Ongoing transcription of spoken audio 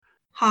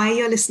Hi,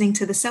 you're listening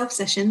to the Self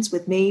Sessions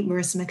with me,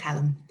 Marissa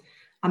McCallum.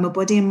 I'm a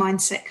body and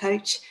mindset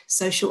coach,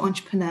 social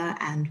entrepreneur,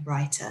 and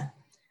writer.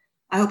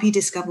 I help you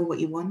discover what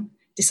you want,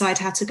 decide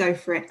how to go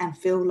for it, and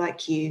feel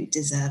like you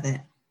deserve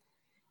it.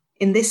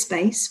 In this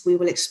space, we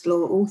will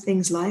explore all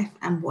things life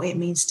and what it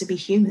means to be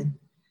human.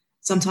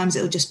 Sometimes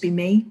it'll just be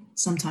me,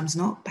 sometimes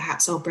not.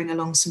 Perhaps I'll bring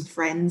along some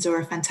friends or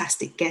a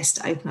fantastic guest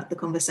to open up the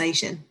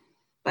conversation.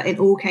 But in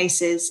all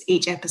cases,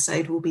 each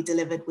episode will be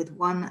delivered with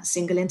one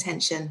single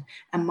intention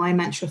and my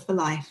mantra for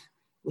life,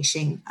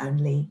 wishing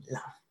only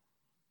love.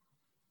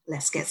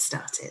 Let's get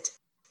started.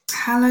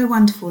 Hello,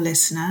 wonderful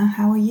listener.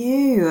 How are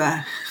you?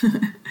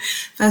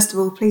 First of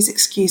all, please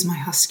excuse my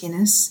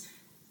huskiness.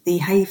 The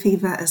hay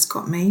fever has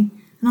got me,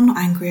 and I'm not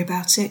angry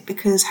about it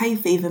because hay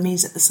fever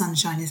means that the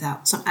sunshine is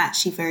out. So I'm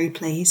actually very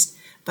pleased.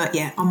 But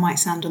yeah, I might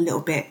sound a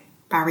little bit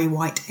Barry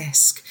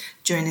White-esque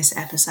during this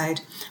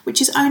episode,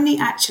 which is only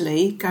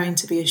actually going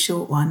to be a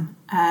short one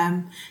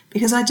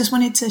because I just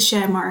wanted to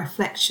share my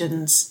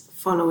reflections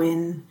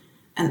following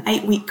an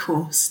 8-week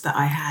course that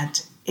I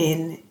had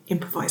in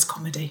improvised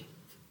comedy.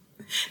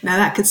 Now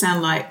that could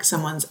sound like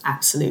someone's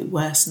absolute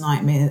worst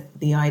nightmare,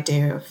 the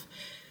idea of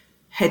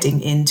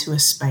heading into a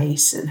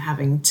space and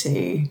having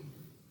to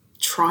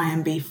try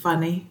and be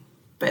funny,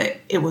 but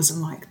it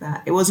wasn't like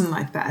that. It wasn't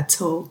like that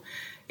at all.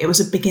 It was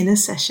a beginner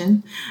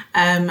session,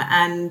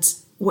 and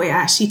what it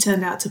actually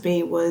turned out to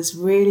be was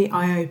really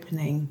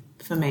eye-opening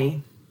for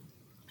me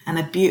and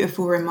a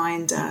beautiful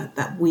reminder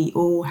that we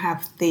all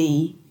have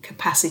the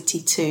capacity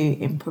to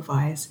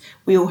improvise.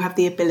 We all have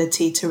the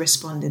ability to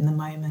respond in the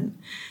moment.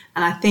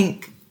 And I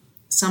think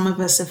some of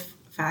us have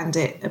found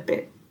it a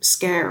bit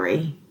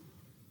scary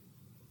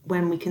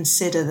when we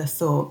consider the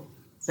thought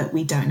that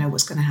we don't know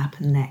what's going to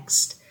happen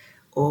next,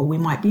 or we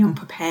might be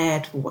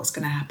unprepared for what's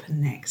going to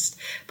happen next.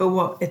 But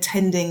what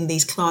attending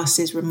these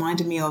classes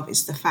reminded me of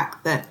is the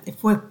fact that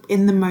if we're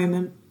in the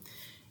moment,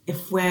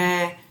 if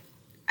we're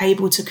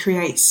able to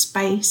create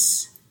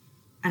space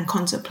and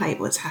contemplate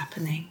what's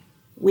happening,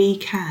 we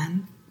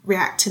can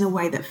react in a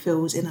way that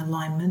feels in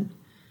alignment.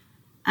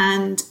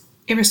 And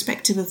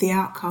irrespective of the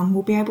outcome,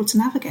 we'll be able to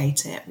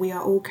navigate it. We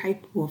are all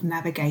capable of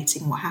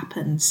navigating what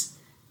happens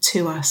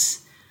to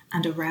us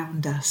and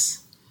around us.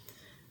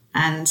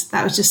 And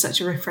that was just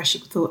such a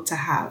refreshing thought to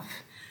have.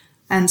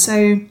 And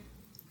so,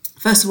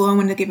 first of all, I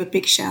want to give a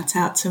big shout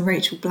out to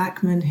Rachel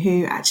Blackman,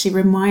 who actually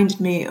reminded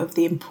me of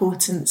the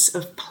importance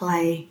of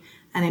play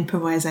and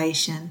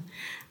improvisation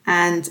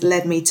and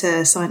led me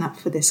to sign up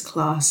for this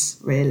class,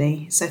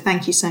 really. So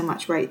thank you so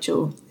much,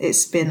 Rachel.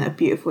 It's been a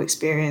beautiful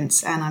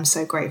experience and I'm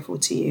so grateful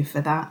to you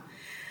for that.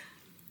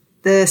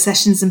 The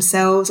sessions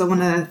themselves, I want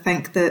to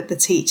thank the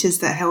teachers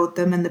that held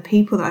them and the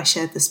people that I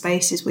shared the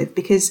spaces with,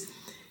 because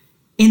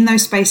in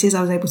those spaces,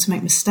 I was able to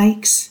make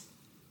mistakes.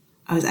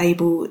 I was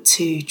able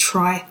to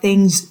try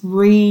things,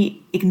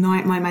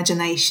 reignite my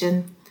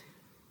imagination,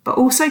 but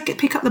also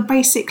pick up the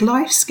basic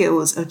life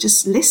skills of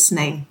just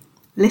listening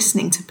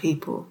to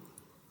people,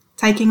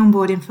 taking on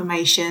board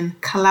information,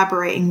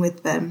 collaborating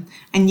with them,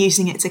 and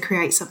using it to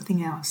create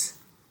something else.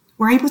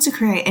 We're able to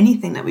create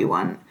anything that we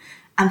want.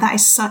 And that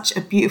is such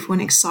a beautiful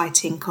and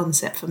exciting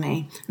concept for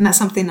me. And that's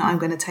something that I'm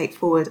going to take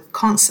forward,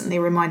 constantly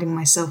reminding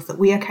myself that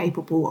we are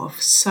capable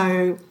of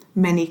so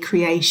many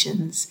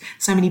creations,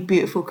 so many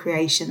beautiful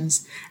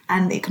creations,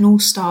 and it can all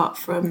start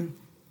from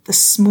the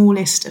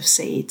smallest of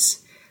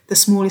seeds, the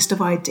smallest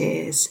of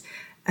ideas,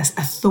 a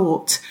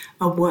thought,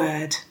 a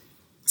word,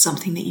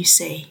 something that you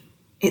see.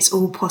 It's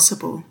all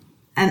possible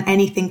and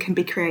anything can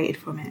be created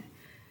from it.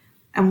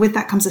 And with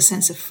that comes a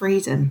sense of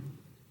freedom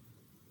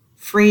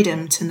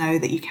to know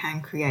that you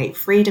can create,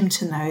 freedom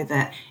to know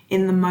that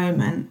in the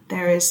moment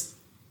there is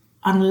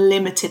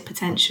unlimited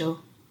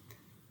potential.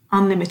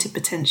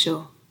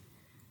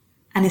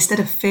 And instead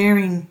of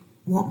fearing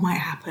what might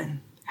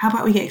happen, how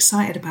about we get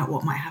excited about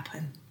what might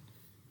happen?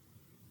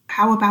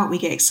 How about we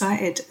get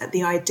excited at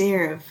the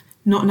idea of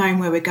not knowing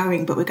where we're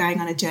going, but we're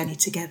going on a journey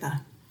together?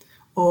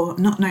 Or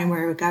not knowing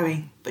where we're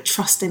going, but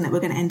trusting that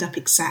we're going to end up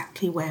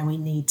exactly where we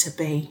need to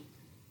be.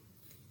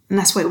 And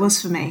that's what it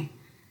was for me.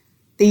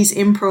 These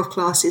improv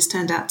classes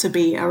turned out to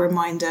be a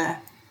reminder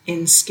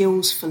in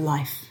skills for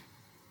life.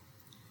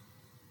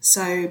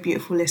 So,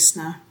 beautiful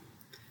listener,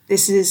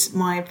 this is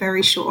my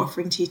very short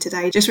offering to you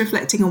today, just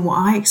reflecting on what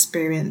I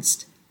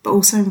experienced, but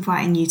also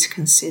inviting you to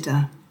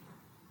consider,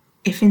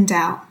 if in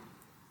doubt,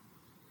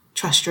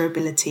 trust your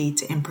ability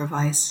to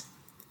improvise.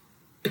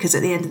 Because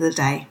at the end of the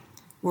day,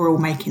 we're all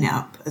making it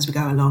up as we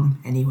go along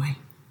anyway.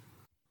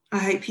 I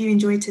hope you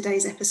enjoyed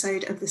today's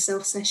episode of the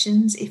Self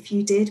Sessions. If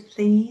you did,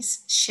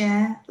 please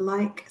share,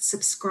 like,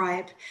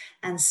 subscribe,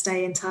 and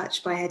stay in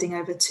touch by heading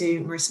over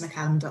to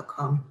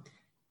marissamccallum.com.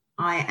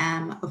 I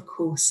am, of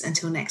course,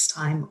 until next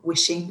time,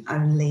 wishing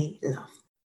only love.